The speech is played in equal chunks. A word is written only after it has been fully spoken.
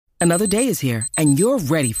Another day is here, and you're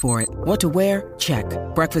ready for it. What to wear? Check.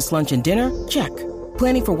 Breakfast, lunch, and dinner? Check.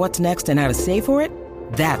 Planning for what's next and how to save for it?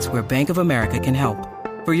 That's where Bank of America can help.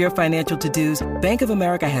 For your financial to-dos, Bank of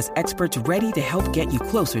America has experts ready to help get you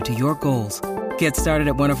closer to your goals. Get started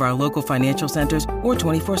at one of our local financial centers or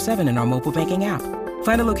 24/7 in our mobile banking app.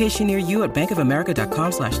 Find a location near you at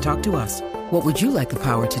bankofamerica.com/talktous. What would you like the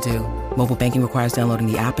power to do? Mobile banking requires downloading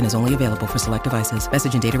the app and is only available for select devices.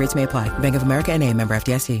 Message and data rates may apply. Bank of America N.A., member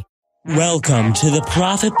FDIC. Welcome to the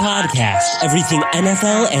Prophet Podcast. Everything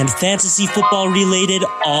NFL and fantasy football related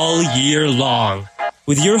all year long.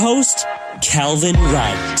 With your host, Calvin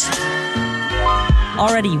Wright.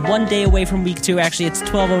 Already 1 day away from week 2. Actually, it's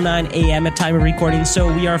 12:09 a.m. at time of recording,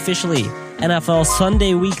 so we are officially NFL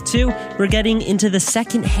Sunday week 2. We're getting into the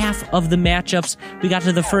second half of the matchups. We got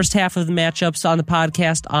to the first half of the matchups on the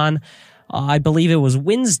podcast on, I believe it was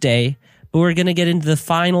Wednesday, but we're going to get into the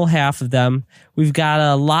final half of them. We've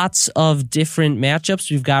got lots of different matchups.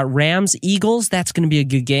 We've got Rams-Eagles. That's going to be a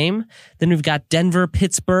good game. Then we've got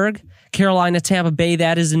Denver-Pittsburgh. Carolina-Tampa Bay,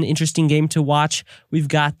 that is an interesting game to watch. We've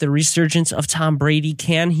got the resurgence of Tom Brady.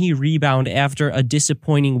 Can he rebound after a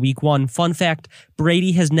disappointing week 1? Fun fact,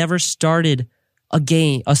 Brady has never started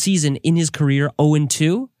a season in his career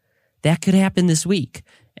 0-2. That could happen this week.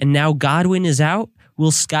 And now Godwin is out.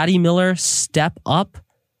 Will Scotty Miller step up?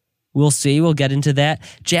 We'll see. We'll get into that.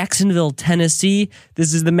 Jacksonville, Tennessee.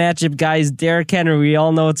 This is the matchup, guys. Derrick Henry. We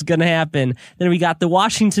all know it's going to happen. Then we got the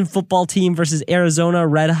Washington football team versus Arizona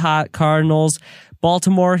Red Hot Cardinals.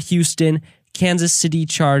 Baltimore, Houston, Kansas City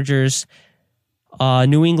Chargers,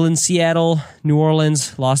 New England, Seattle, New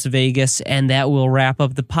Orleans, Las Vegas. And that will wrap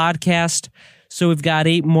up the podcast. So we've got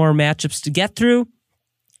 8 more matchups to get through.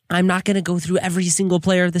 I'm not going to go through every single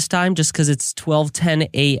player this time just because it's 12:10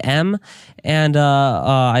 a.m. And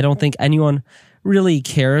I don't think anyone really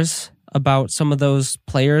cares about some of those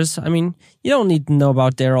players. I mean, you don't need to know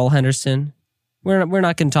about Darrell Henderson. We're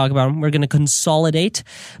not going to talk about him. We're going to consolidate.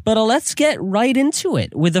 But let's get right into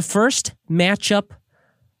it with the first matchup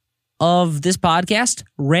of this podcast,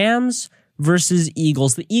 Rams versus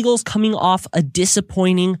Eagles. The Eagles coming off a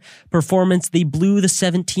disappointing performance. They blew the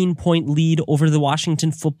 17-point lead over the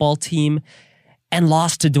Washington football team and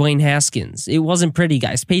lost to Dwayne Haskins. It wasn't pretty,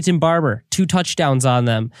 guys. Peyton Barber, 2 touchdowns on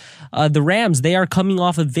them. The Rams, they are coming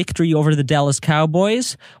off a victory over the Dallas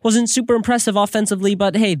Cowboys. Wasn't super impressive offensively,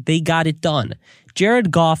 but hey, they got it done. Jared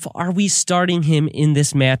Goff, are we starting him in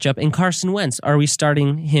this matchup? And Carson Wentz, are we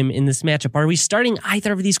starting him in this matchup? Are we starting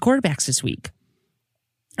either of these quarterbacks this week?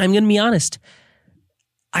 I'm going to be honest.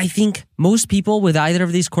 I think most people with either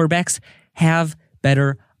of these quarterbacks have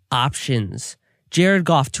better options. Jared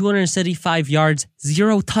Goff, 275 yards,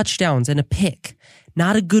 0 touchdowns, and a pick.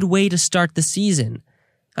 Not a good way to start the season.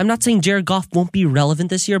 I'm not saying Jared Goff won't be relevant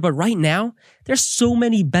this year, but right now, there's so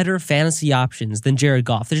many better fantasy options than Jared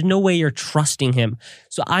Goff. There's no way you're trusting him.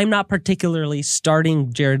 So I'm not particularly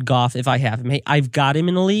starting Jared Goff if I have him. Hey, I've got him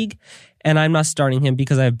in a league, and I'm not starting him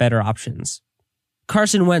because I have better options.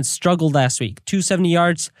 Carson Wentz struggled last week. 270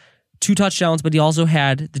 yards, 2 touchdowns, but he also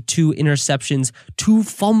had the 2 interceptions, 2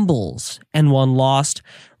 fumbles, and 1 lost.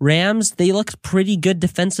 Rams, they looked pretty good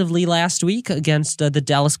defensively last week against the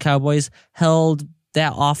Dallas Cowboys, held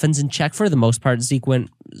that offense in check for the most part. Zeke went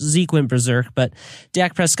berserk, but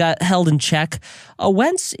Dak Prescott held in check.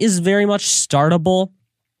 Wentz is very much startable,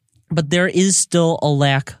 but there is still a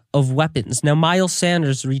lack of weapons. Now, Miles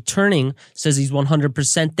Sanders returning says he's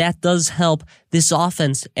 100%. That does help this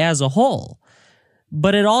offense as a whole.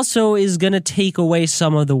 But it also is going to take away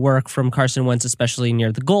some of the work from Carson Wentz, especially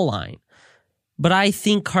near the goal line. But I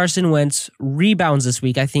think Carson Wentz rebounds this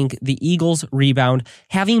week. I think the Eagles rebound.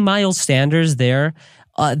 Having Miles Sanders there,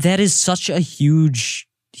 that is such a huge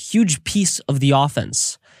piece of the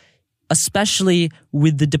offense, especially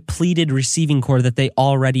with the depleted receiving core that they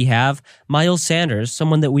already have. Miles Sanders,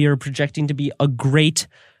 someone that we are projecting to be a great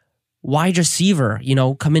wide receiver,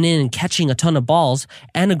 coming in and catching a ton of balls,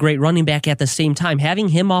 and a great running back at the same time. Having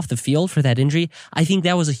him off the field for that injury, I think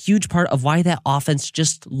that was a huge part of why that offense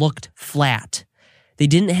just looked flat. They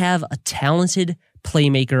didn't have a talented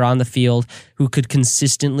playmaker on the field who could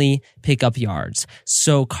consistently pick up yards.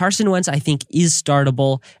 So Carson Wentz, I think, is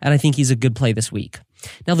startable, and I think he's a good play this week.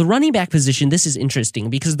 Now, the running back position, this is interesting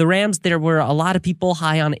because the Rams, there were a lot of people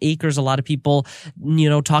high on Akers, a lot of people,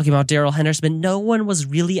 talking about Darrell Henderson, but no one was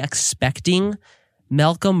really expecting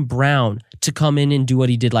Malcolm Brown to come in and do what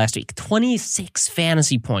he did last week. 26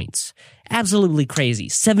 fantasy points. Absolutely crazy.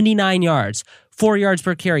 79 yards, 4 yards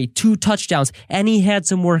per carry, 2 touchdowns, and he had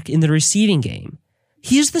some work in the receiving game.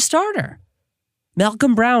 He's the starter.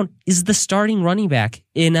 Malcolm Brown is the starting running back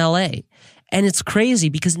in LA. And it's crazy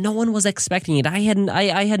because no one was expecting it. I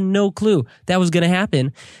had no clue that was going to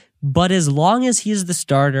happen. But as long as he is the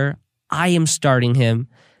starter, I am starting him.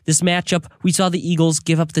 This matchup, we saw the Eagles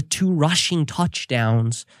give up the 2 rushing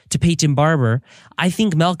touchdowns to Peyton Barber. I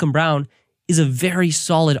think Malcolm Brown is a very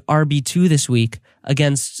solid RB2 this week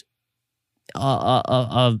against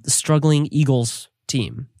a struggling Eagles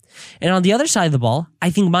team. And on the other side of the ball, I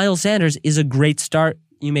think Miles Sanders is a great start.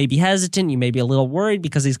 You may be hesitant. You may be a little worried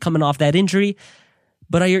because he's coming off that injury.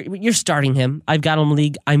 But you're starting him. I've got him in the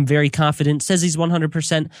league. I'm very confident. Says he's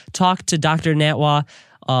 100%. Talked to Dr. Natwa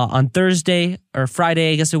on Thursday or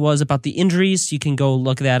Friday, I guess it was, about the injuries. You can go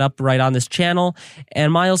look that up right on this channel.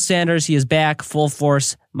 And Miles Sanders, he is back full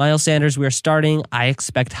force. Miles Sanders, we are starting. I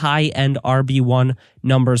expect high-end RB1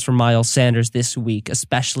 numbers from Miles Sanders this week,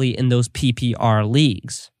 especially in those PPR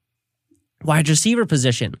leagues. Wide receiver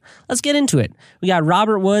position. Let's get into it. We got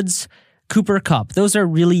Robert Woods, Cooper Kupp. Those are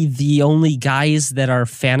really the only guys that are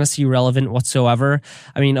fantasy relevant whatsoever.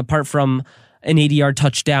 I mean, apart from an 80-yard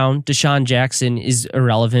touchdown, Deshaun Jackson is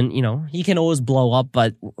irrelevant. You know, he can always blow up,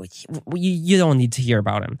 but you don't need to hear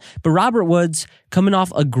about him. But Robert Woods, coming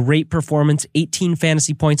off a great performance, 18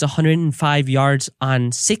 fantasy points, 105 yards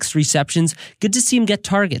on 6 receptions. Good to see him get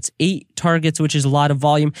targets, 8 targets, which is a lot of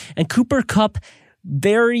volume. And Cooper Kupp,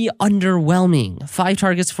 very underwhelming. 5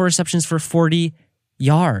 targets, 4 receptions for 40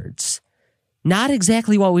 yards. Not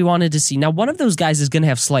exactly what we wanted to see. Now, one of those guys is going to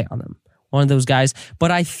have Slay on them. One of those guys.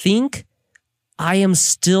 But I think I am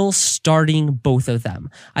still starting both of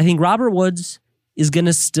them. I think Robert Woods is going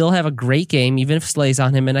to still have a great game, even if Slay's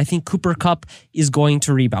on him. And I think Cooper Kupp is going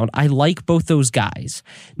to rebound. I like both those guys.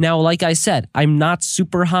 Now, like I said, I'm not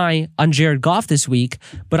super high on Jared Goff this week,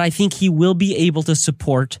 but I think he will be able to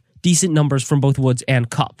support decent numbers from both Woods and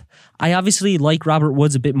Kupp. I obviously like Robert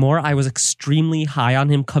Woods a bit more. I was extremely high on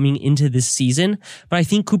him coming into this season, but I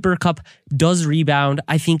think Cooper Kupp does rebound.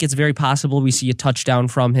 I think it's very possible we see a touchdown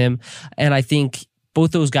from him, and I think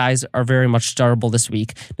both those guys are very much startable this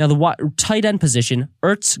week. Now, the tight end position,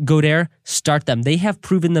 Ertz, Goddard, start them. They have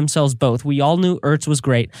proven themselves both. We all knew Ertz was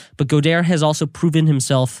great, but Goddard has also proven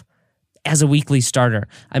himself as a weekly starter.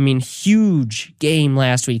 I mean, huge game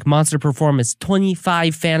last week. Monster performance,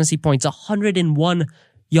 25 fantasy points, 101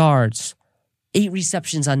 yards, 8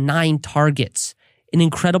 receptions on 9 targets. An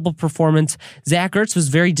incredible performance. Zach Ertz was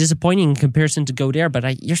very disappointing in comparison to Goddard,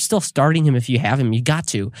 but you're still starting him if you have him. You got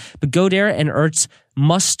to. But Goddard and Ertz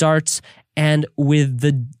must starts, and with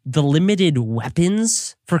the limited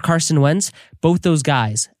weapons for Carson Wentz, both those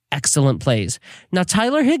guys, excellent plays. Now,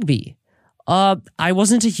 Tyler Higbee. I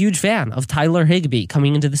wasn't a huge fan of Tyler Higbee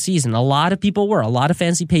coming into the season. A lot of people were. A lot of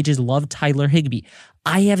fantasy pages loved Tyler Higbee.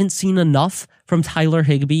 I haven't seen enough from Tyler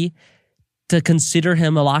Higbee to consider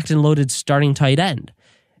him a locked and loaded starting tight end.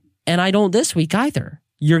 And I don't this week either.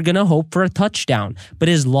 You're going to hope for a touchdown. But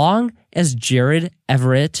as long as Gerald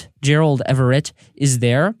Everett is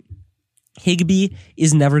there, Higbee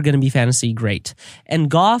is never going to be fantasy great. And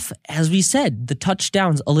Goff, as we said, the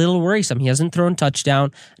touchdown's a little worrisome. He hasn't thrown a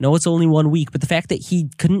touchdown. I know it's only 1 week, but the fact that he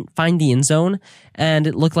couldn't find the end zone, and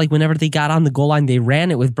it looked like whenever they got on the goal line, they ran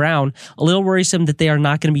it with Brown, a little worrisome that they are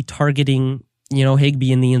not going to be targeting,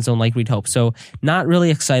 Higbee in the end zone like we'd hope. So not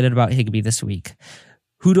really excited about Higbee this week.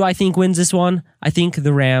 Who do I think wins this one? I think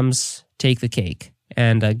the Rams take the cake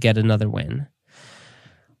and get another win.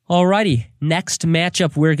 Alrighty, next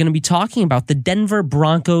matchup we're going to be talking about the Denver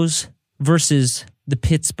Broncos versus the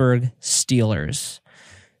Pittsburgh Steelers.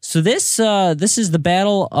 So this is the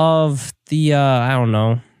battle of the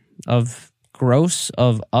of gross,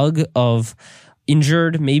 of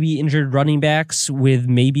maybe injured running backs with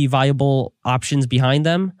maybe viable options behind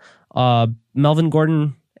them. Melvin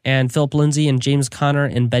Gordon and Philip Lindsay and James Conner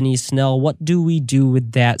and Benny Snell. What do we do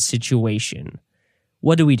with that situation?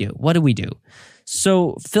 What do we do?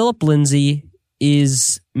 So Philip Lindsay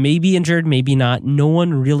is maybe injured, maybe not. No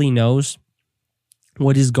one really knows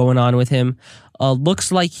what is going on with him.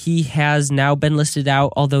 Looks like he has now been listed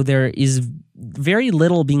out, although there is very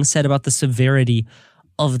little being said about the severity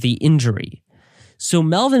of the injury. So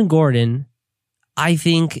Melvin Gordon, I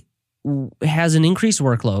think, has an increased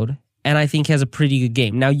workload, and I think has a pretty good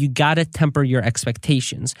game. Now, you got to temper your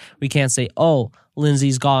expectations. We can't say, oh,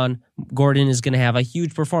 Lindsay's gone, Gordon is going to have a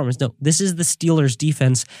huge performance. No, this is the Steelers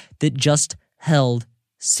defense that just held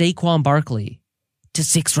Saquon Barkley to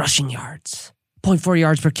 6 rushing yards, 0.4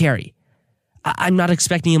 yards per carry. I'm not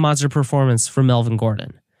expecting a monster performance from Melvin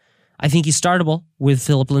Gordon. I think he's startable with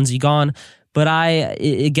Philip Lindsay gone, but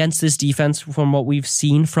against this defense, from what we've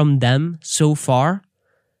seen from them so far,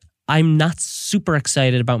 I'm not super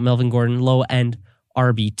excited about Melvin Gordon, low-end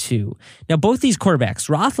RB2. Now, both these quarterbacks,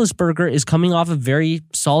 Roethlisberger is coming off a very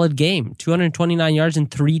solid game, 229 yards and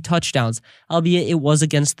 3 touchdowns, albeit it was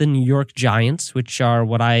against the New York Giants, which are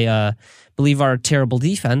what I believe are a terrible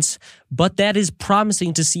defense, but that is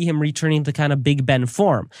promising to see him returning to kind of Big Ben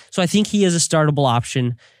form. So I think he is a startable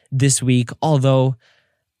option this week, although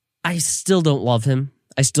I still don't love him.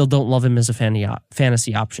 I still don't love him as a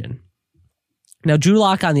fantasy option. Now, Drew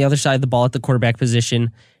Lock on the other side of the ball at the quarterback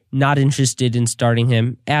position, not interested in starting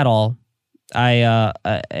him at all.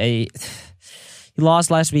 He lost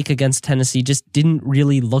last week against Tennessee, just didn't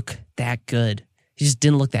really look that good. He just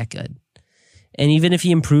didn't look that good. And even if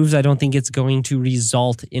he improves, I don't think it's going to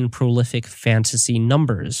result in prolific fantasy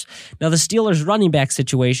numbers. Now, the Steelers running back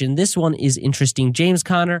situation, this one is interesting. James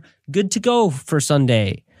Conner, good to go for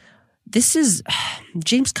Sunday.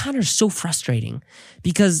 James Conner is so frustrating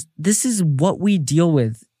because this is what we deal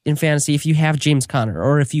with in fantasy if you have James Conner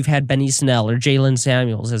or if you've had Benny Snell or Jalen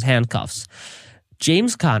Samuels as handcuffs.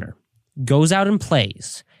 James Conner goes out and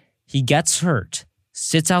plays. He gets hurt,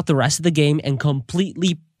 sits out the rest of the game, and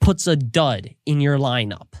completely puts a dud in your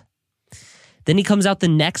lineup. Then he comes out the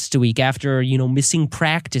next week after, missing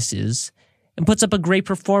practices and puts up a great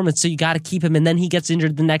performance, so you got to keep him. And then he gets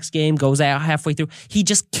injured the next game, goes out halfway through. He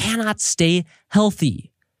just cannot stay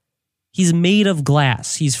healthy. He's made of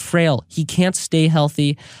glass. He's frail. He can't stay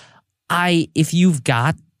healthy. If you've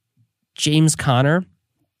got James Conner,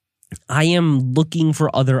 I am looking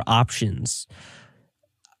for other options.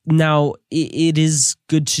 Now, it is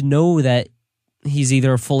good to know that he's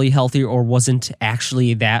either fully healthy or wasn't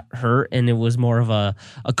actually that hurt, and it was more of a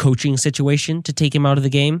coaching situation to take him out of the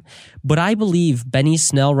game. But I believe Benny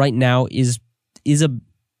Snell right now is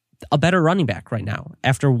a better running back right now.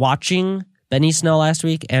 After watching Benny Snell last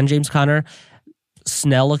week and James Conner,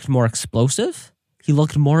 Snell looked more explosive. He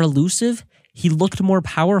looked more elusive. He looked more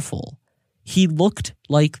powerful. He looked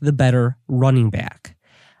like the better running back.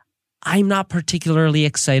 I'm not particularly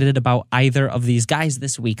excited about either of these guys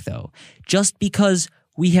this week, though, just because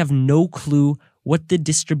we have no clue what the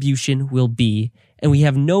distribution will be, and we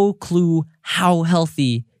have no clue how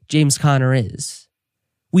healthy James Conner is.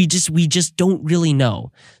 We just don't really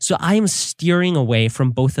know. So I am steering away from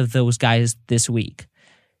both of those guys this week.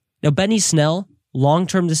 Now, Benny Snell,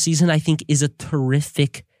 long-term this season, I think is a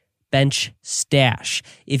terrific bench stash.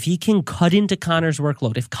 If he can cut into Conner's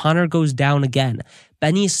workload, if Conner goes down again,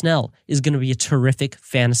 Benny Snell is going to be a terrific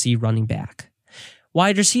fantasy running back.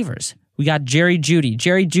 Wide receivers, we got Jerry Jeudy.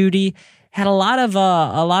 Jerry Jeudy had a lot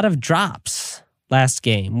of drops last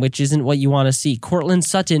game, which isn't what you want to see. Courtland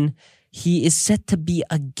Sutton, he is set to be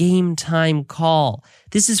a game time call.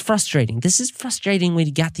 This is frustrating. This is frustrating when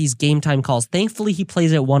you got these game time calls. Thankfully, he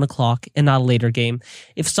plays at 1 o'clock and not a later game.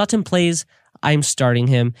 If Sutton plays, I'm starting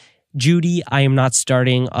him. Jeudy, I am not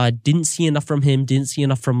starting. Didn't see enough from him. Didn't see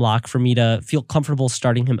enough from Locke for me to feel comfortable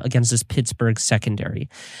starting him against this Pittsburgh secondary.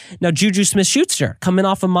 Now, Juju Smith-Schuster coming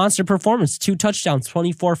off a monster performance. 2 touchdowns,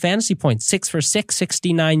 24 fantasy points, 6 for 6,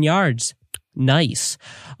 69 yards. Nice.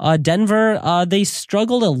 Denver, they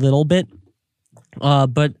struggled a little bit,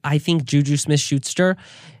 but I think Juju Smith-Schuster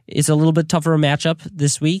is a little bit tougher a matchup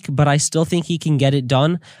this week, but I still think he can get it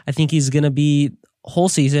done. I think he's going to be whole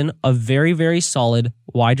season a very, very solid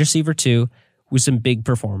wide receiver 2 with some big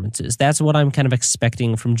performances. That's what I'm kind of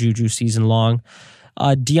expecting from Juju season long.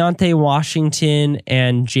 Deontay Washington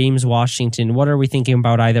and James Washington, what are we thinking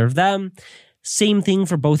about either of them? Same thing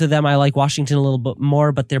for both of them. I like Washington a little bit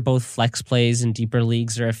more, but they're both flex plays in deeper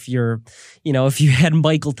leagues. Or if if you had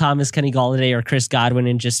Michael Thomas, Kenny Golladay, or Chris Godwin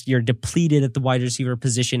and just you're depleted at the wide receiver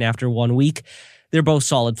position after 1 week, they're both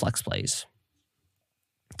solid flex plays.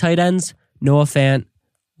 Tight ends, Noah Fant,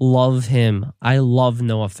 love him. I love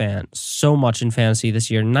Noah Fant so much in fantasy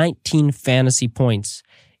this year. 19 fantasy points,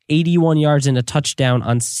 81 yards and a touchdown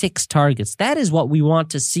on 6 targets. That is what we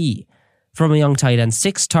want to see from a young tight end.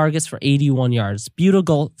 6 targets for 81 yards.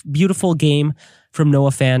 Beautiful game from Noah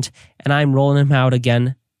Fant, and I'm rolling him out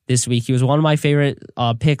again this week. He was one of my favorite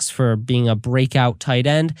picks for being a breakout tight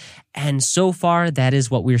end, and so far, that is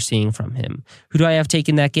what we're seeing from him. Who do I have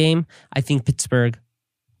taking that game? I think Pittsburgh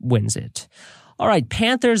wins it. All right,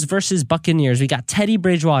 Panthers versus Buccaneers. We got Teddy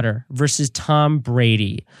Bridgewater versus Tom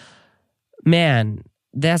Brady. Man,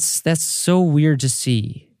 that's so weird to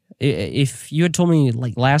see. If you had told me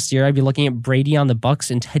like last year, I'd be looking at Brady on the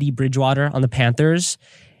Bucs and Teddy Bridgewater on the Panthers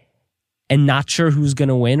and not sure who's going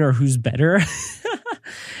to win or who's better.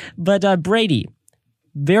 But Brady,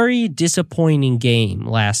 very disappointing game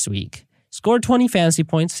last week. Scored 20 fantasy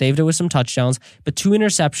points, saved it with some touchdowns, but 2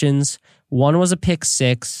 interceptions. One was a pick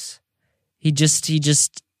 6. He just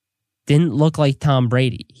didn't look like Tom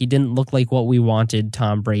Brady. He didn't look like what we wanted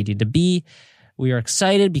Tom Brady to be. We are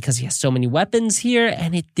excited because he has so many weapons here,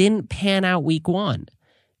 and it didn't pan out week 1.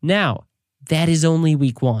 Now, that is only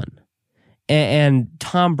week 1. And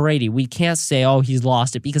Tom Brady, we can't say, oh, he's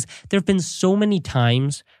lost it, because there have been so many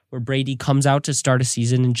times where Brady comes out to start a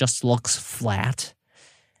season and just looks flat.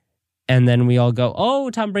 And then we all go, oh,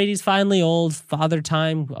 Tom Brady's finally old, father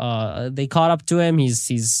time. They caught up to him.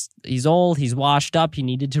 He's old. He's washed up. He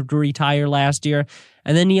needed to retire last year.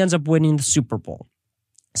 And then he ends up winning the Super Bowl.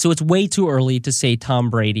 So it's way too early to say Tom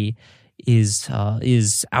Brady is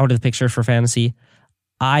out of the picture for fantasy.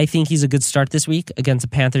 I think he's a good start this week against the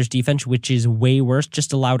Panthers defense, which is way worse.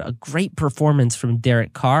 Just allowed a great performance from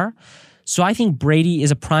Derek Carr. So I think Brady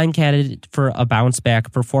is a prime candidate for a bounce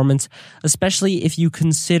back performance, especially if you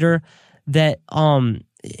consider that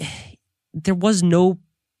there was no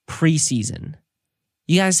preseason.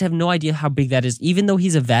 You guys have no idea how big that is. Even though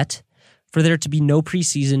he's a vet, for there to be no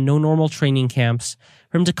preseason, no normal training camps,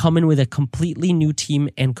 for him to come in with a completely new team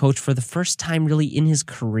and coach for the first time really in his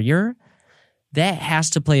career, that has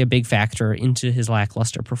to play a big factor into his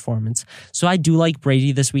lackluster performance. So I do like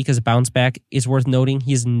Brady this week as a bounce back. It's worth noting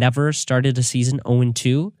he's never started a season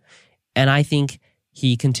 0-2, and I think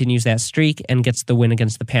he continues that streak and gets the win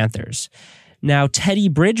against the Panthers. Now, Teddy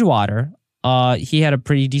Bridgewater, he had a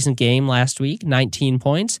pretty decent game last week, 19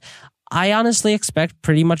 points. I honestly expect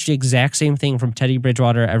pretty much the exact same thing from Teddy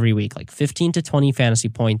Bridgewater every week, like 15 to 20 fantasy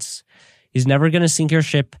points. He's never going to sink your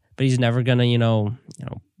ship, but he's never going to,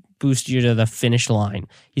 boost you to the finish line.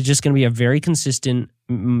 He's just going to be a very consistent,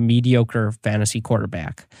 mediocre fantasy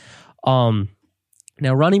quarterback. Now,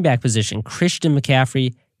 running back position, Christian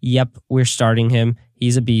McCaffrey, yep, we're starting him.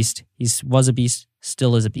 He's a beast. He was a beast,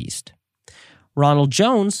 still is a beast. Ronald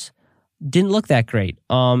Jones didn't look that great.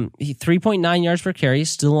 3.9 yards per carry,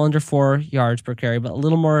 still under 4 yards per carry, but a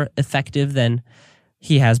little more effective than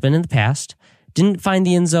he has been in the past. Didn't find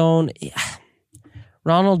the end zone.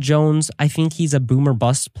 Ronald Jones, I think he's a boomer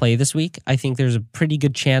bust play this week. I think there's a pretty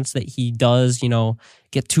good chance that he does,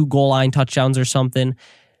 get 2 goal line touchdowns or something.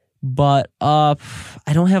 But I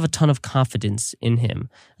don't have a ton of confidence in him,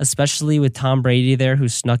 especially with Tom Brady there, who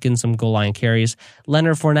snuck in some goal line carries.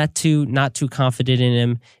 Leonard Fournette, too, not too confident in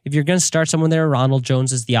him. If you're going to start someone there, Ronald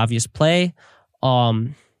Jones is the obvious play.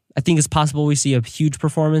 I think it's possible we see a huge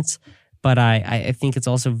performance, but I think it's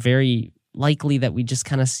also very likely that we just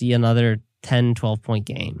kind of see another 10, 12-point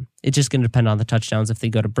game. It's just going to depend on the touchdowns if they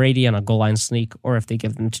go to Brady on a goal line sneak or if they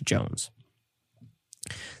give them to Jones.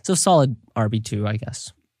 So solid RB2, I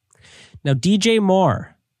guess. Now, DJ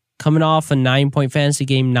Moore, coming off a 9-point fantasy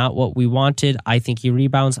game, not what we wanted. I think he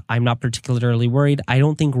rebounds. I'm not particularly worried. I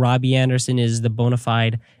don't think Robbie Anderson is the bona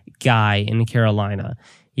fide guy in Carolina.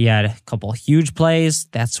 He had a couple of huge plays.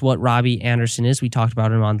 That's what Robbie Anderson is. We talked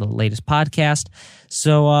about him on the latest podcast.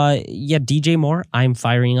 So, DJ Moore, I'm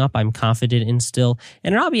firing up. I'm confident in still.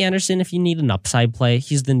 And Robbie Anderson, if you need an upside play,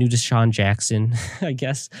 he's the new Deshaun Jackson, I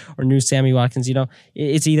guess, or new Sammy Watkins.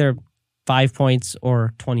 It's either 5 points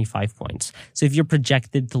or 25 points. So if you're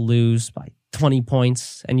projected to lose by 20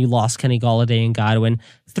 points and you lost Kenny Golladay and Godwin,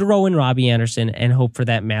 throw in Robbie Anderson and hope for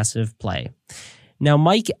that massive play. Now,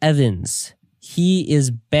 Mike Evans, he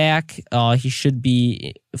is back. He should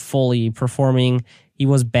be fully performing. He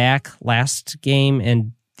was back last game,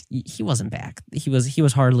 and he wasn't back. He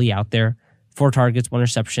was hardly out there. 4 targets, 1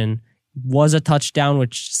 reception. Was a touchdown,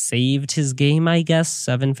 which saved his game, I guess.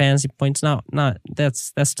 7 fantasy points. Not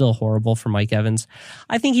that's still horrible for Mike Evans.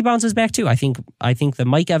 I think he bounces back too. I think the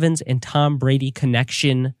Mike Evans and Tom Brady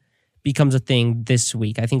connection becomes a thing this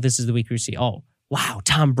week. I think this is the week we see, oh, wow,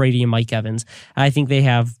 Tom Brady and Mike Evans. I think they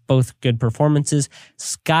have both good performances.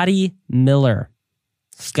 Scotty Miller,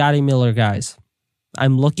 guys.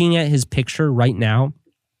 I'm looking at his picture right now.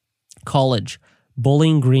 College,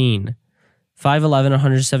 Bowling Green, 5'11",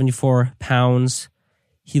 174 pounds.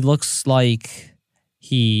 He looks like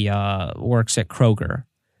he works at Kroger.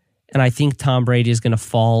 And I think Tom Brady is going to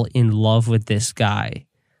fall in love with this guy.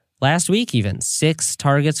 Last week even, 6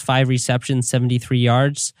 targets, 5 receptions, 73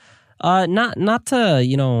 yards. Not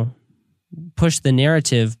to, push the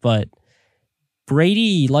narrative, but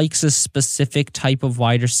Brady likes a specific type of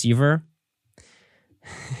wide receiver.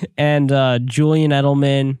 And Julian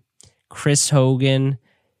Edelman, Chris Hogan,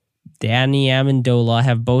 Danny Amendola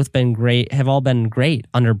have all been great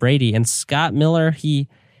under Brady. And Scott Miller, he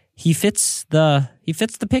fits the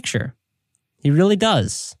picture. He really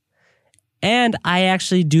does. And I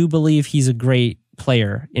actually do believe he's a great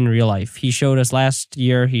player in real life. He showed us last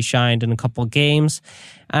year. He shined in a couple games.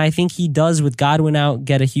 And I think he does, with Godwin out,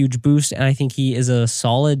 get a huge boost. And I think he is a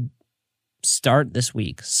solid start this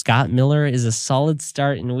week. Scott Miller is a solid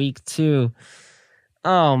start in week 2.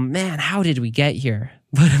 Oh man, how did we get here?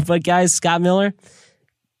 But guys, Scott Miller,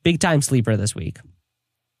 big time sleeper this week.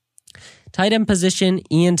 Tight end position,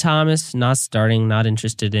 Ian Thomas, not starting, not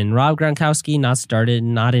interested in. Rob Gronkowski, not started,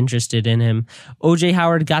 not interested in him. O.J.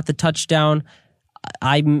 Howard got the touchdown.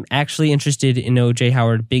 I'm actually interested in O.J.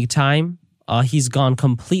 Howard big time. He's gone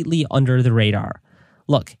completely under the radar.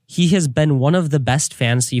 Look, he has been one of the best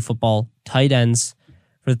fantasy football tight ends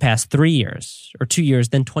for the past 3 years or 2 years.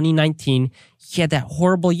 Then 2019, he had that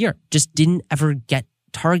horrible year, just didn't ever get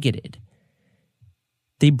targeted.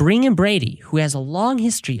 They bring in Brady, who has a long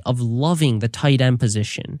history of loving the tight end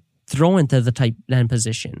position, throwing to the tight end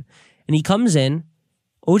position. And he comes in,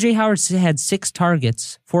 O.J. Howard had 6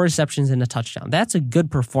 targets, 4 receptions, and a touchdown. That's a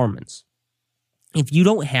good performance. If you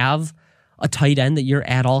don't have a tight end that you're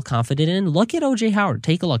at all confident in, look at O.J. Howard.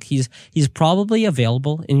 Take a look. He's probably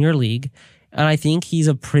available in your league, and I think he's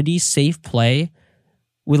a pretty safe play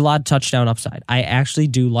with a lot of touchdown upside. I actually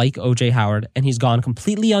do like O.J. Howard, and he's gone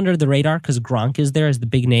completely under the radar because Gronk is there as the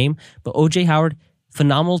big name. But O.J. Howard,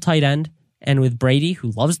 phenomenal tight end, and with Brady,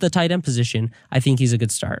 who loves the tight end position, I think he's a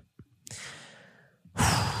good start.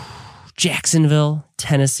 Jacksonville,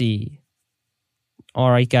 Tennessee.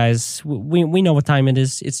 All right, guys, we know what time it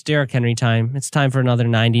is. It's Derrick Henry time. It's time for another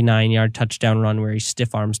 99-yard touchdown run where he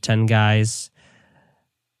stiff arms 10 guys.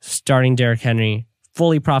 Starting Derrick Henry.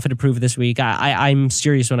 Fully profit approved this week. I'm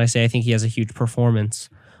serious when I say I think he has a huge performance.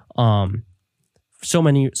 So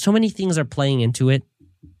many things are playing into it.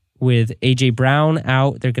 With A.J. Brown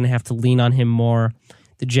out, they're going to have to lean on him more.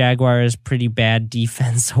 The Jaguars, pretty bad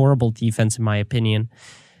defense, horrible defense in my opinion.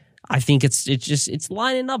 I think it's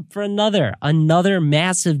lining up for another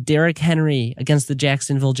massive Derrick Henry against the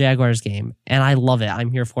Jacksonville Jaguars game, and I love it. I'm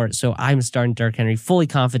here for it. So I'm starting Derrick Henry fully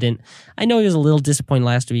confident. I know he was a little disappointed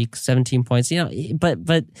last week, 17 points,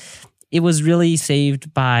 but it was really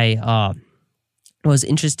saved by it was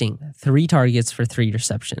interesting. 3 targets for 3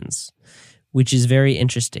 receptions, which is very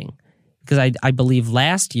interesting because I believe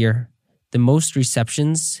last year the most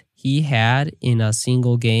receptions he had in a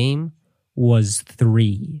single game was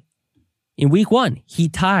 3. In week 1, he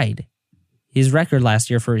tied his record last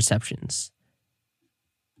year for receptions.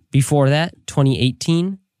 Before that,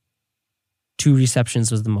 2018, 2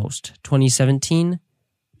 receptions was the most. 2017,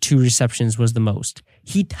 2 receptions was the most.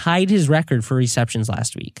 He tied his record for receptions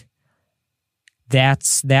last week.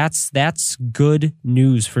 That's good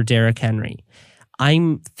news for Derrick Henry.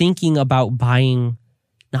 I'm thinking about buying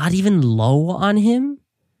not even low on him,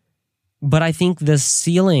 but I think the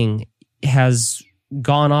ceiling has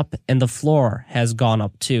gone up and the floor has gone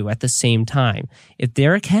up too at the same time. If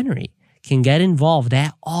Derrick Henry can get involved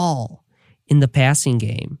at all in the passing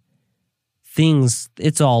game,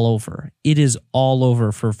 it's all over. It is all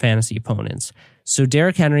over for fantasy opponents. So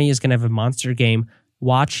Derrick Henry is going to have a monster game.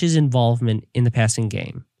 Watch his involvement in the passing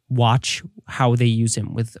game. Watch how they use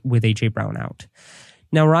him with A.J. Brown out.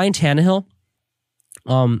 Now, Ryan Tannehill,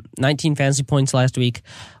 19 fantasy points last week.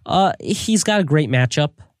 He's got a great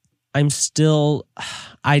matchup.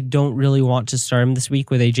 I don't really want to start him this week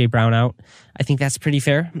with A.J. Brown out. I think that's pretty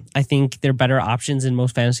fair. I think there are better options in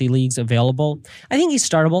most fantasy leagues available. I think he's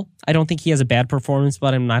startable. I don't think he has a bad performance,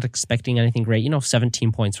 but I'm not expecting anything great.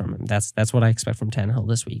 17 points from him. That's what I expect from Tannehill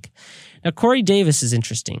this week. Now, Corey Davis is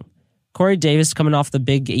interesting. Corey Davis coming off the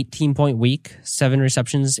big 18-point week, 7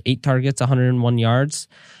 receptions, 8 targets, 101 yards.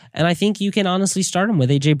 And I think you can honestly start him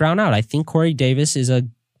with A.J. Brown out. I think Corey Davis is a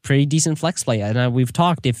pretty decent flex play. And we've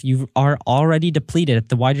talked, if you are already depleted at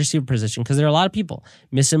the wide receiver position, because there are a lot of people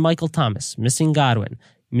missing Michael Thomas, missing Godwin,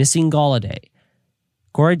 missing Golladay.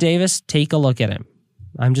 Corey Davis, take a look at him.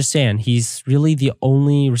 I'm just saying, he's really the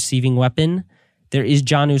only receiving weapon. There is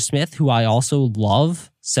Jonnu Smith, who I also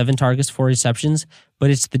love, 7 targets, 4 receptions, but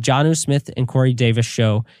it's the Jonnu Smith and Corey Davis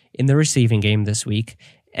show in the receiving game this week.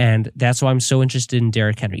 And that's why I'm so interested in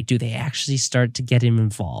Derrick Henry. Do they actually start to get him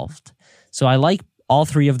involved? So I like all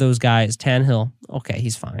 3 of those guys. Tannehill, okay,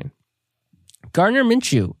 he's fine. Gardner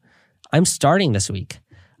Minshew, I'm starting this week.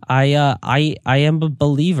 I am a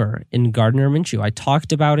believer in Gardner Minshew. I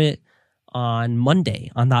talked about it on Monday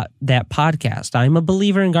on that podcast. I'm a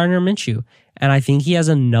believer in Gardner Minshew, and I think he has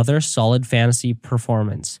another solid fantasy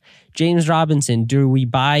performance. James Robinson, do we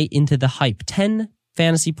buy into the hype? 10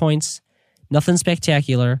 fantasy points, nothing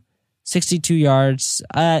spectacular, 62 yards.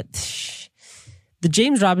 The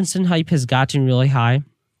James Robinson hype has gotten really high.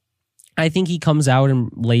 I think he comes out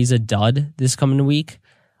and lays a dud this coming week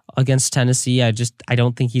against Tennessee. I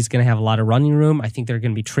don't think he's going to have a lot of running room. I think they're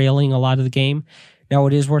going to be trailing a lot of the game. Now,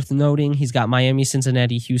 it is worth noting he's got Miami,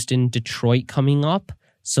 Cincinnati, Houston, Detroit coming up.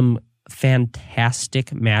 Some fantastic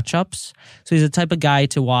matchups. So he's the type of guy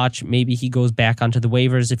to watch. Maybe he goes back onto the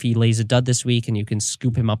waivers if he lays a dud this week and you can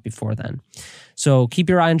scoop him up before then. So keep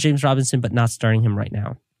your eye on James Robinson, but not starting him right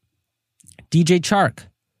now. DJ Chark,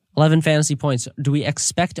 11 fantasy points. Do we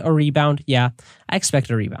expect a rebound? Yeah, I expect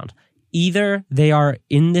a rebound. Either they are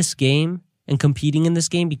in this game and competing in this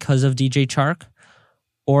game because of DJ Chark,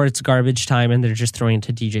 or it's garbage time and they're just throwing it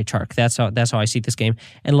to DJ Chark. That's how I see this game.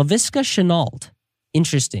 And Laviska Shenault,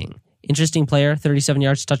 interesting player, 37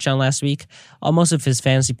 yards, touchdown last week. Most of his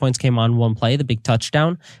fantasy points came on one play, the big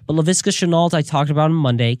touchdown. But Laviska Shenault, I talked about on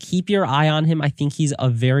Monday. Keep your eye on him. I think he's a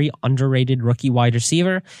very underrated rookie wide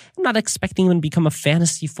receiver. I'm not expecting him to become a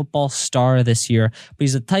fantasy football star this year, but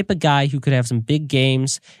he's the type of guy who could have some big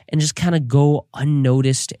games and just kind of go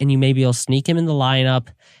unnoticed, and you maybe will sneak him in the lineup,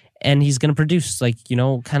 and he's going to produce,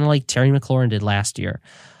 kind of like Terry McLaurin did last year.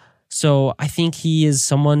 So I think he is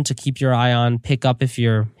someone to keep your eye on, pick up if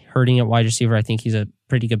you're hurting at wide receiver. I think he's a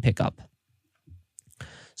pretty good pickup.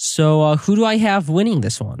 So who do I have winning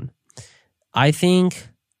this one? I think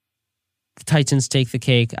the Titans take the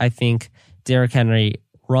cake. I think Derrick Henry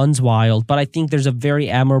runs wild, but I think there's a very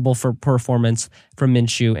admirable performance from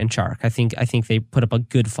Minshew and Chark. I think they put up a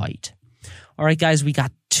good fight. All right, guys, we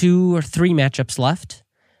got 2 or 3 matchups left.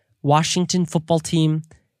 Washington football team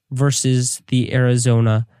versus the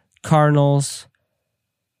Arizona Cardinals.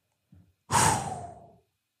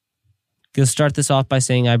 Gonna start this off by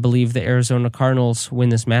saying I believe the Arizona Cardinals win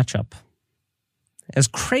this matchup. As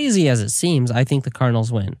crazy as it seems, I think the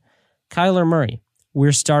Cardinals win. Kyler Murray,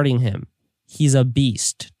 we're starting him. He's a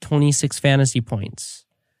beast. 26 fantasy points.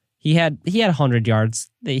 He had 100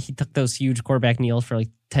 yards. He took those huge quarterback kneels for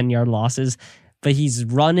 10-yard losses. But he's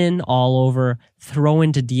running all over,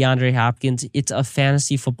 throwing to DeAndre Hopkins. It's a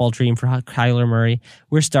fantasy football dream for Kyler Murray.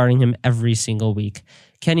 We're starting him every single week.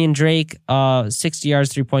 Kenyon Drake, 60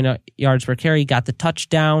 yards, 3.0 yards per carry, got the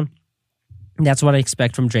touchdown. That's what I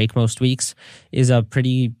expect from Drake most weeks, is a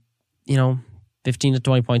pretty, 15 to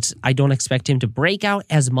 20 points. I don't expect him to break out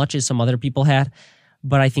as much as some other people had,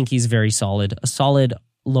 but I think he's very solid. A solid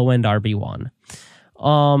low-end RB1.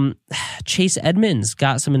 Chase Edmonds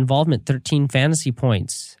got some involvement, 13 fantasy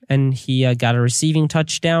points, and he got a receiving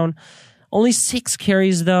touchdown. Only 6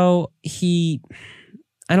 carries, though. I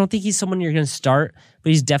don't think he's someone you're going to start, but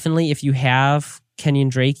he's definitely, if you have Kenyon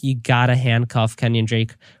Drake, you got to handcuff Kenyon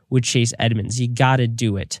Drake with Chase Edmonds. You got to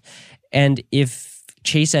do it. And if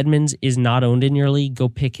Chase Edmonds is not owned in your league, go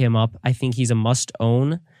pick him up. I think he's a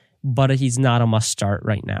must-own, but he's not a must-start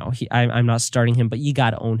right now. I'm not starting him, but you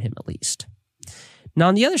got to own him at least. Now,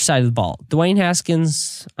 on the other side of the ball, Dwayne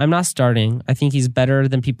Haskins, I'm not starting. I think he's better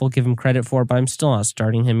than people give him credit for, but I'm still not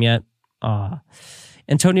starting him yet.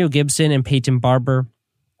 Antonio Gibson and Peyton Barber.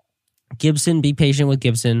 Gibson, be patient with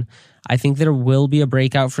Gibson. I think there will be a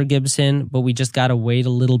breakout for Gibson, but we just got to wait a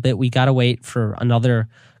little bit. We got to wait for another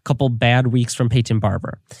couple bad weeks from Peyton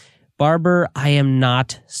Barber. Barber, I am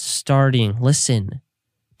not starting. Listen,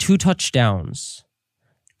 2 touchdowns.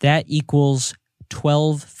 That equals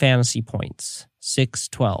 12 fantasy points.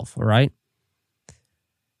 6-12, all right?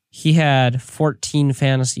 He had 14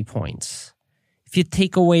 fantasy points. If you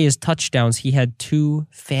take away his touchdowns, he had 2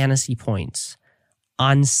 fantasy points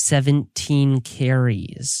on 17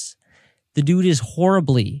 carries. The dude is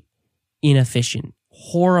horribly inefficient,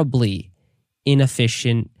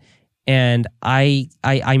 and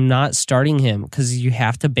I'm not starting him because you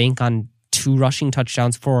have to bank on 2 rushing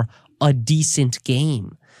touchdowns for a decent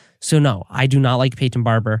game. So no, I do not like Peyton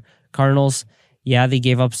Barber. Cardinals, yeah, they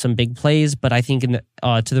gave up some big plays, but I think to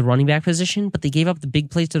the running back position, but they gave up the big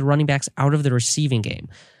plays to the running backs out of the receiving game.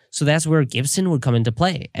 So that's where Gibson would come into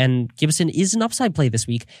play. And Gibson is an upside play this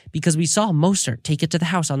week because we saw Mostert take it to the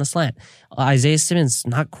house on the slant. Isaiah Simmons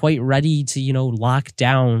not quite ready to, lock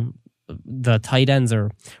down the tight ends or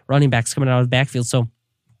running backs coming out of the backfield. So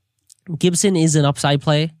Gibson is an upside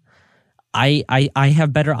play. I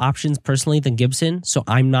have better options personally than Gibson, so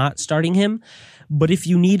I'm not starting him. But if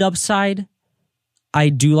you need upside, I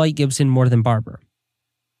do like Gibson more than Barber.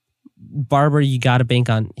 Barber, you got to bank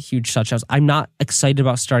on huge touchdowns. I'm not excited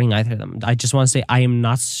about starting either of them. I just want to say I am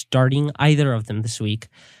not starting either of them this week.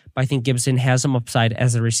 But I think Gibson has some upside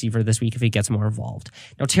as a receiver this week if he gets more involved.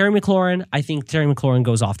 Now, Terry McLaurin, I think Terry McLaurin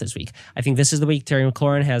goes off this week. I think this is the week Terry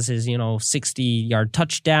McLaurin has his, 60-yard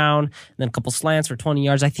touchdown, and then a couple slants for 20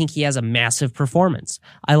 yards. I think he has a massive performance.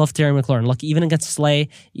 I love Terry McLaurin. Look, even against Slay,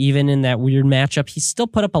 even in that weird matchup, he still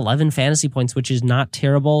put up 11 fantasy points, which is not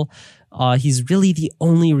terrible. He's really the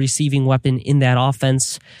only receiving weapon in that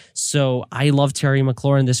offense. So I love Terry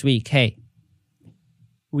McLaurin this week. Hey,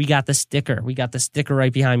 we got the sticker. We got the sticker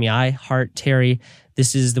right behind me. I heart Terry.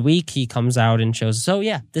 This is the week he comes out and shows, so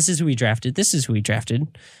yeah, this is who we drafted. This is who we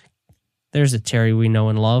drafted. There's a Terry we know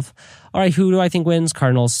and love. All right, who do I think wins?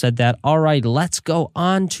 Cardinals said that. All right, let's go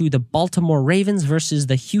on to the Baltimore Ravens versus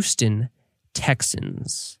the Houston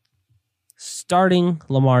Texans. Starting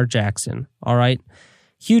Lamar Jackson. All right.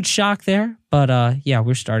 Huge shock there, but yeah,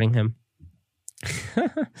 we're starting him.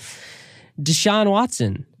 Deshaun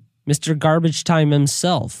Watson, Mr. Garbage Time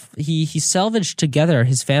himself. He salvaged together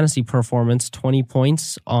his fantasy performance, 20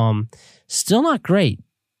 points. Still not great.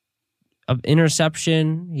 An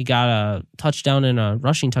interception, he got a touchdown and a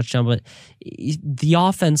rushing touchdown, but the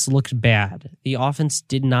offense looked bad. The offense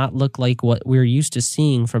did not look like what we're used to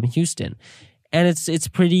seeing from Houston. And it's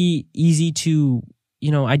pretty easy to,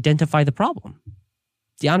 identify the problem.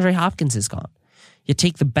 DeAndre Hopkins is gone. You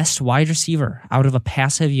take the best wide receiver out of a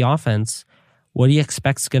pass-heavy offense, what do you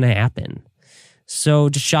expect's going to happen? So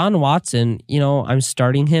Deshaun Watson, I'm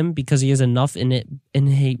starting him because he has enough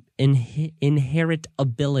inherent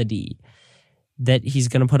ability that he's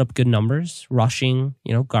going to put up good numbers, rushing,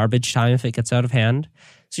 garbage time if it gets out of hand.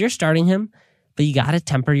 So you're starting him, but you got to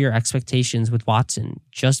temper your expectations with Watson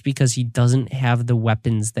just because he doesn't have the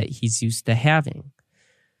weapons that he's used to having.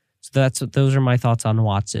 So those are my thoughts on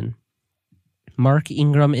Watson. Mark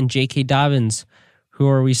Ingram and J.K. Dobbins. Who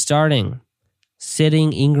are we starting?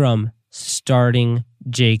 Sitting Ingram, starting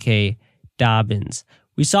J.K. Dobbins.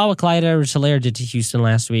 We saw what Clyde Edwards-Helaire did to Houston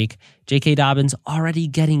last week. J.K. Dobbins already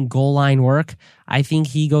getting goal line work. I think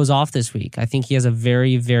he goes off this week. I think he has a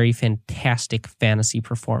very, very fantastic fantasy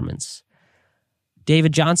performance.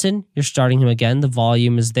 David Johnson, you're starting him again. The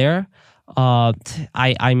volume is there.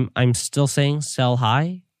 I'm still saying sell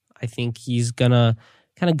high. I think he's gonna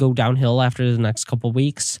kind of go downhill after the next couple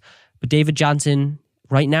weeks. But David Johnson,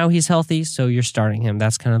 right now he's healthy, so you're starting him.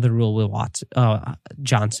 That's kind of the rule with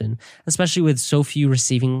Johnson, especially with so few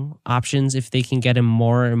receiving options. If they can get him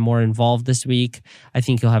more and more involved this week, I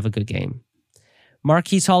think he'll have a good game.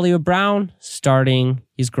 Marquise Hollywood-Brown, starting.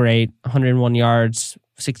 He's great. 101 yards,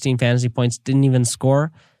 16 fantasy points, didn't even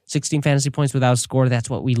score. 16 fantasy points without a score. That's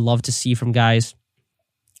what we love to see from guys.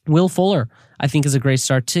 Will Fuller, I think, is a great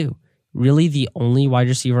start too. Really the only wide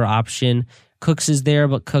receiver option. Cooks is there,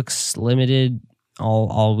 but Cooks limited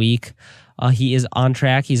all week. He is on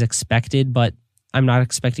track. He's expected, but I'm not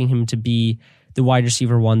expecting him to be the wide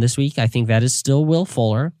receiver one this week. I think that is still Will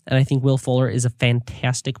Fuller, and I think Will Fuller is a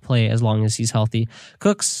fantastic play as long as he's healthy.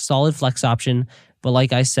 Cooks, solid flex option, but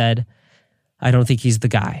like I said, I don't think he's the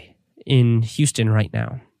guy in Houston right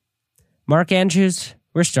now. Mark Andrews,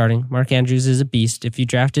 we're starting. Mark Andrews is a beast. If you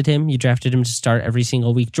drafted him to start every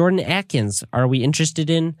single week. Jordan Atkins, are we interested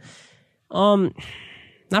in?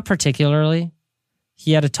 Not particularly.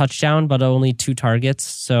 He had a touchdown, but only 2 targets,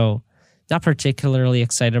 so not particularly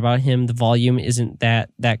excited about him. The volume isn't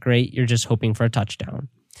that great. You're just hoping for a touchdown.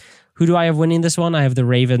 Who do I have winning this one? I have the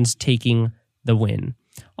Ravens taking the win.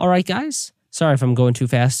 All right, guys. Sorry if I'm going too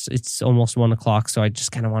fast. It's almost 1 o'clock, so I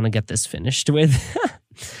just kind of want to get this finished with.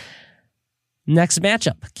 Next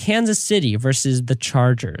matchup, Kansas City versus the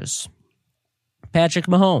Chargers. Patrick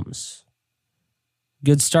Mahomes.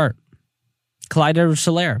 Good start. Clyde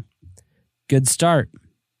Edwards-Helaire. Good start.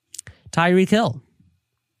 Tyreek Hill.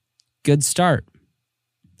 Good start.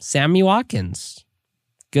 Sammy Watkins.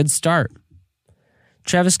 Good start.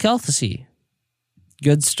 Travis Kelce.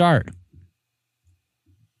 Good start.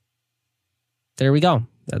 There we go.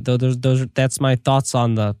 That's my thoughts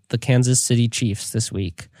on the Kansas City Chiefs this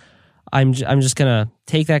week. I'm just gonna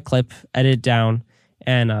take that clip, edit it down,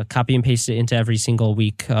 and copy and paste it into every single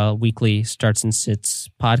weekly Starts and Sits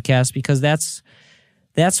podcast because that's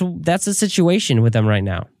the situation with them right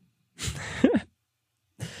now.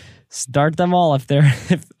 Start them all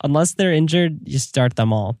unless they're injured, you start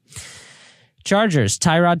them all. Chargers,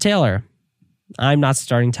 Tyrod Taylor. I'm not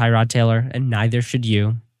starting Tyrod Taylor, and neither should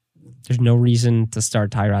you. There's no reason to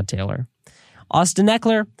start Tyrod Taylor. Austin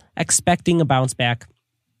Eckler, expecting a bounce back.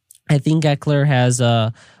 I think Eckler has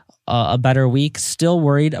a better week. Still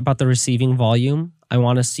worried about the receiving volume. I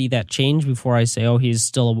want to see that change before I say, he's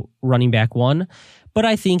still running back 1. But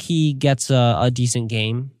I think he gets a decent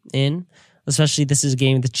game in. Especially this is a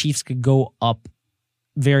game the Chiefs could go up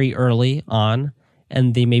very early on,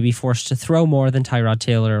 and they may be forced to throw more than Tyrod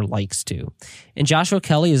Taylor likes to. And Joshua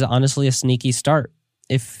Kelly is honestly a sneaky start.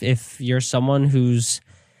 If you're someone who's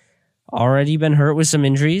already been hurt with some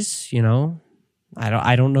injuries,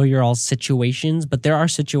 I don't know your all situations, but there are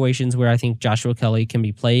situations where I think Joshua Kelly can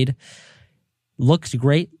be played. Looked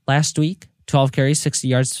great last week. 12 carries, 60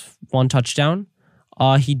 yards, 1 touchdown.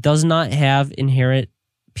 He does not have inherent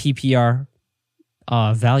PPR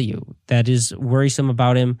value. That is worrisome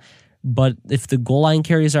about him. But if the goal line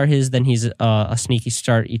carries are his, then he's a sneaky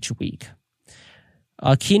start each week.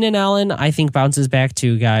 Keenan Allen, I think, bounces back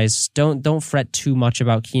too, guys. Don't fret too much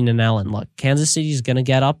about Keenan Allen. Look, Kansas City is going to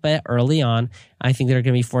get up early on. I think they're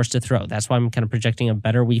going to be forced to throw. That's why I'm kind of projecting a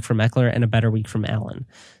better week from Eckler and a better week from Allen.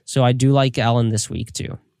 So I do like Allen this week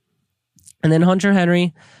too. And then Hunter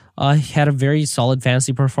Henry had a very solid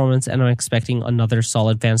fantasy performance, and I'm expecting another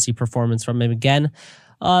solid fantasy performance from him again.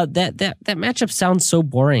 That matchup sounds so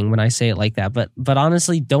boring when I say it like that, but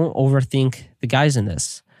honestly, don't overthink the guys in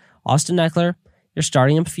this. Austin Eckler, you're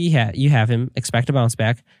starting him if you have him. Expect a bounce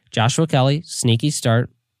back. Joshua Kelly, sneaky start.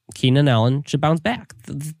 Keenan Allen should bounce back.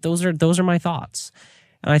 Those are my thoughts.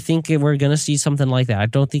 And I think we're going to see something like that. I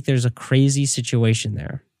don't think there's a crazy situation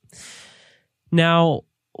there. Now,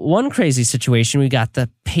 one crazy situation, we got the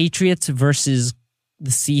Patriots versus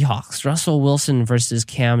the Seahawks. Russell Wilson versus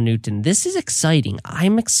Cam Newton. This is exciting.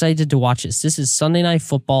 I'm excited to watch this. This is Sunday Night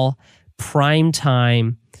Football, prime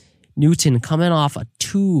time. Newton coming off a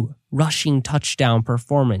 2 rushing touchdown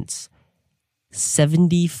performance.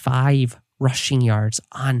 75 rushing yards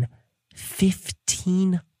on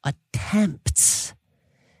 15 attempts.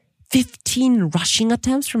 15 rushing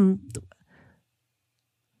attempts from...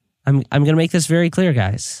 I'm going to make this very clear,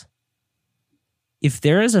 guys. If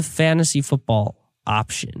there is a fantasy football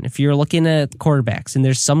option, if you're looking at quarterbacks and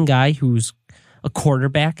there's some guy who's a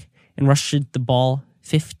quarterback and rushed the ball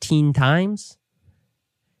 15 times,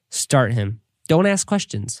 start him. Don't ask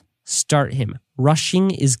questions. Start him.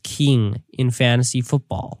 Rushing is king in fantasy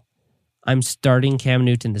football. I'm starting Cam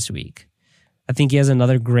Newton this week. I think he has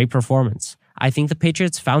another great performance. I think the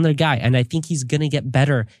Patriots found their guy, and I think he's going to get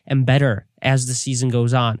better and better as the season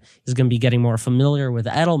goes on. He's going to be getting more familiar with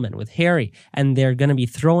Edelman, with Harry, and they're going to be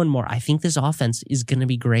throwing more. I think this offense is going to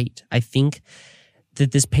be great. I think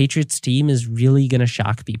that this Patriots team is really going to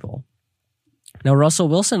shock people. Now, Russell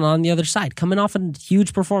Wilson on the other side, coming off a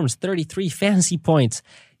huge performance, 33 fantasy points.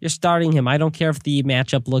 You're starting him. I don't care if the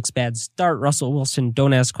matchup looks bad. Start Russell Wilson.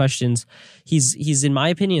 Don't ask questions. He's in my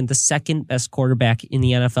opinion, the second best quarterback in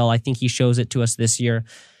the NFL. I think he shows it to us this year.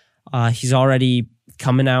 He's already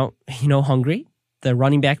coming out, hungry. The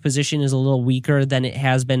running back position is a little weaker than it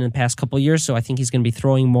has been in the past couple of years, so I think he's going to be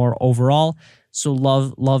throwing more overall. So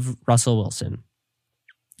love Russell Wilson.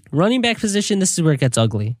 Running back position, this is where it gets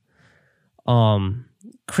ugly.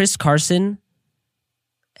 Chris Carson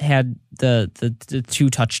had the 2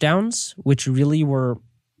 touchdowns, which really were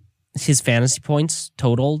his fantasy points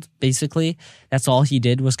totaled, basically. That's all he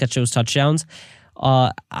did was catch those touchdowns.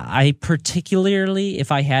 I particularly,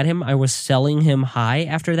 if I had him, I was selling him high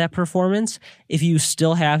after that performance. If you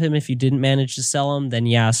still have him, if you didn't manage to sell him, then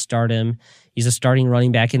yeah, start him. He's a starting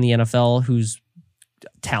running back in the NFL who's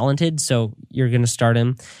talented, so you're going to start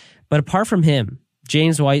him. But apart from him,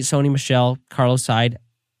 James White, Sony Michel, Carlos Hyde,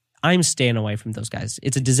 I'm staying away from those guys.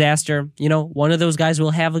 It's a disaster. One of those guys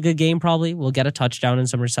will have a good game probably. Will get a touchdown and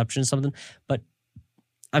some reception, something. But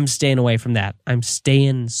I'm staying away from that. I'm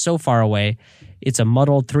staying so far away. It's a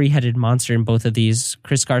muddled 3-headed monster in both of these.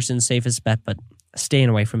 Chris Carson's safest bet, but staying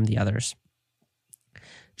away from the others.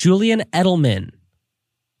 Julian Edelman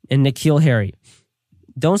and N'Keal Harry.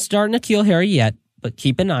 Don't start N'Keal Harry yet, but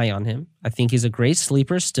keep an eye on him. I think he's a great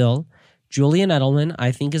sleeper still. Julian Edelman,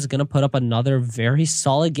 I think, is going to put up another very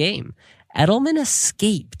solid game. Edelman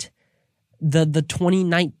escaped the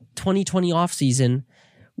 2020 offseason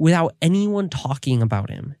without anyone talking about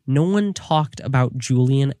him. No one talked about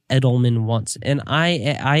Julian Edelman once, and I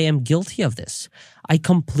am guilty of this. I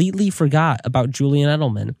completely forgot about Julian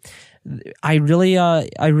Edelman. I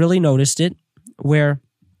really noticed it where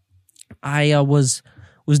I was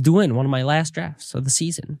doing one of my last drafts of the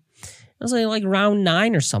season. It was like round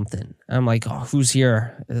 9 or something. I'm like, oh, who's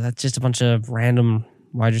here? That's just a bunch of random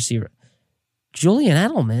wide receiver. Julian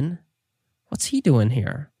Edelman? What's he doing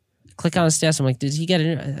here? Click on his stats. I'm like, did he get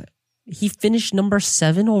it? He finished number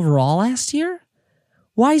 7 overall last year?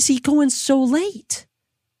 Why is he going so late?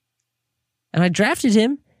 And I drafted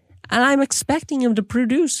him, and I'm expecting him to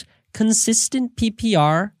produce consistent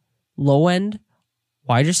PPR, low-end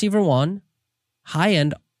wide receiver 1,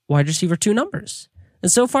 high-end wide receiver 2 numbers.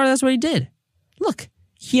 And so far, that's what he did. Look,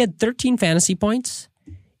 he had 13 fantasy points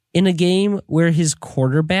in a game where his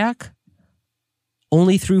quarterback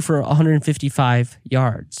only threw for 155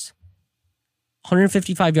 yards.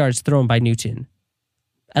 155 yards thrown by Newton.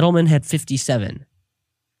 Edelman had 57.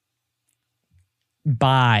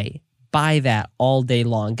 Buy that all day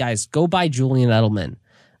long. Guys, go buy Julian Edelman.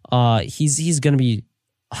 He's going to be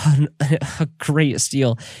a great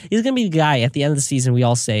steal. He's going to be the guy at the end of the season we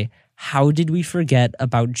all say, how did we forget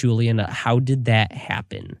about Julian? How did that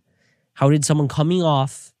happen? How did someone coming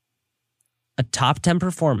off a top 10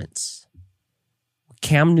 performance,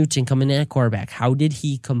 Cam Newton coming in at quarterback, how did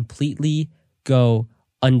he completely go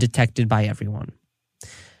undetected by everyone?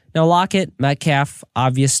 Now, Lockett, Metcalf,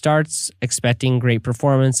 obvious starts, expecting great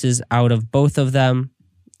performances out of both of them.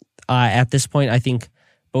 At this point, I think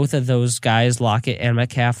both of those guys, Lockett and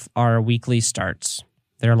Metcalf, are weekly starts.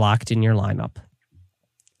 They're locked in your lineup.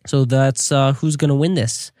 So that's who's going to win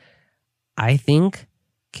this. I think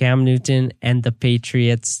Cam Newton and the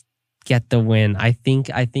Patriots get the win. I think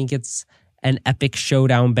it's an epic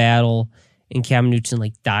showdown battle, and Cam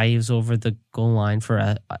Newton dives over the goal line for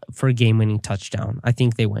a game-winning touchdown. I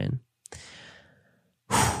think they win.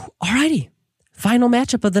 Alrighty, final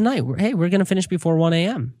matchup of the night. We're going to finish before 1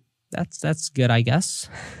 a.m. That's good, I guess.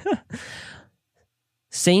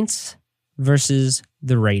 Saints versus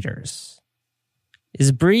the Raiders.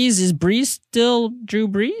 Is Breeze still Drew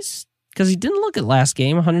Brees? Because he didn't look at last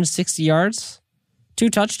game, 160 yards. 2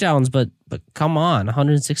 touchdowns, but come on,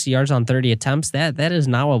 160 yards on 30 attempts. That is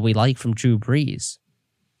not what we like from Drew Brees.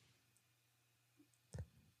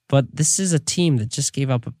 But this is a team that just gave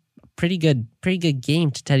up a pretty good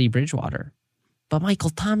game to Teddy Bridgewater. But Michael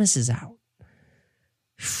Thomas is out.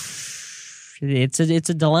 It's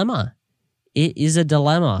a dilemma. It is a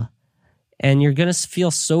dilemma. And you're going to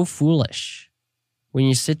feel so foolish when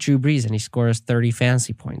you sit Drew Brees and he scores 30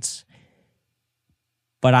 fantasy points.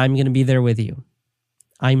 But I'm going to be there with you.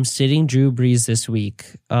 I'm sitting Drew Brees this week.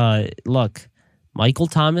 Look, Michael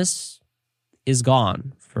Thomas is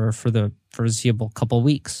gone for the foreseeable couple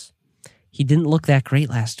weeks. He didn't look that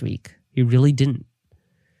great last week. He really didn't.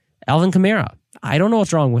 Alvin Kamara, I don't know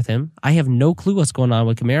what's wrong with him. I have no clue what's going on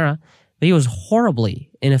with Kamara, but he was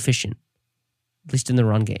horribly inefficient, at least in the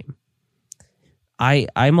run game.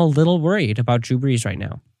 I'm a little worried about Drew Brees right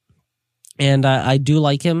now. And I do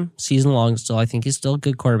like him season long still. I think he's still a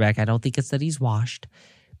good quarterback. I don't think it's that he's washed.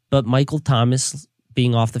 But Michael Thomas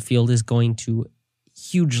being off the field is going to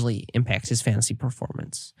hugely impact his fantasy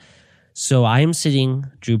performance. So I am sitting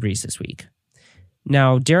Drew Brees this week.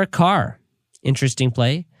 Now, Derek Carr, interesting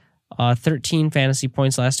play. 13 fantasy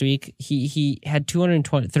points last week. He had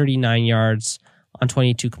 239 yards on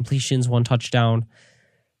 22 completions, 1 touchdown.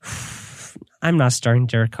 I'm not starting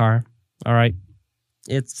Derek Carr. All right.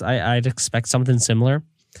 I'd expect something similar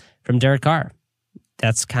from Derek Carr.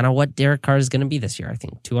 That's kind of what Derek Carr is going to be this year, I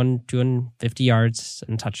think. 250 yards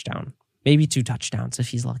and touchdown. Maybe 2 touchdowns if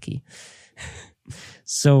he's lucky.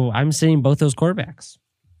 So I'm sitting both those quarterbacks.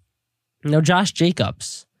 Now, Josh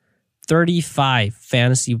Jacobs, 35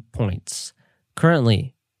 fantasy points.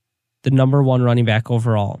 Currently, the number 1 running back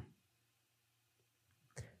overall.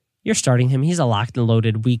 You're starting him. He's a locked and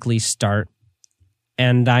loaded weekly start.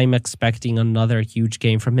 And I'm expecting another huge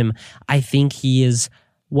game from him. I think he is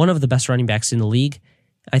one of the best running backs in the league.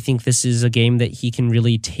 I think this is a game that he can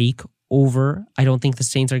really take over. I don't think the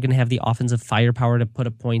Saints are going to have the offensive firepower to put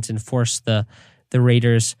up points and force the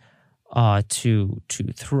Raiders to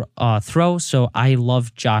throw. So I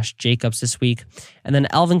love Josh Jacobs this week. And then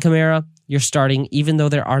Alvin Kamara, you're starting, even though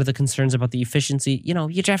there are the concerns about the efficiency.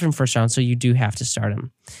 You draft him first round, so you do have to start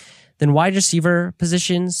him. Then wide receiver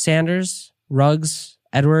position, Sanders, Ruggs,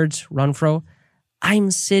 Edwards, Renfrow.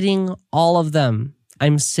 I'm sitting all of them.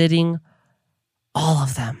 I'm sitting all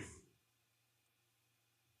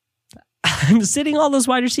those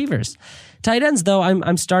wide receivers. Tight ends, though,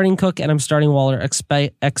 I'm starting Cook and I'm starting Waller,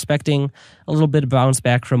 expecting a little bit of bounce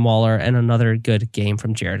back from Waller and another good game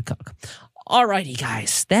from Jared Cook. Alrighty,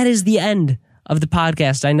 guys, that is the end of the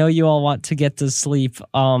podcast. I know you all want to get to sleep.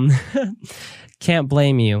 Can't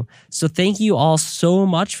blame you. So thank you all so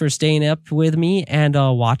much for staying up with me and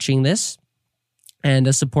watching this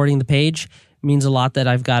and supporting the page. It means a lot that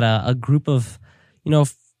I've got a group of,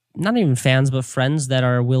 not even fans, but friends that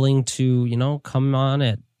are willing to, come on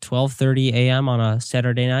at 12:30 a.m. on a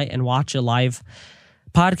Saturday night and watch a live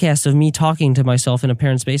podcast of me talking to myself in a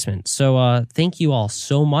parent's basement. So thank you all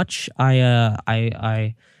so much.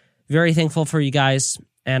 I very thankful for you guys,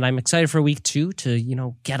 and I'm excited for week 2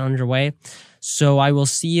 to, get underway. So I will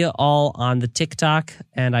see you all on the TikTok,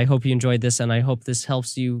 and I hope you enjoyed this, and I hope this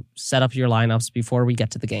helps you set up your lineups before we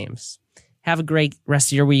get to the games. Have a great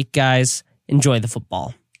rest of your week, guys. Enjoy the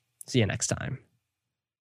football. See you next time.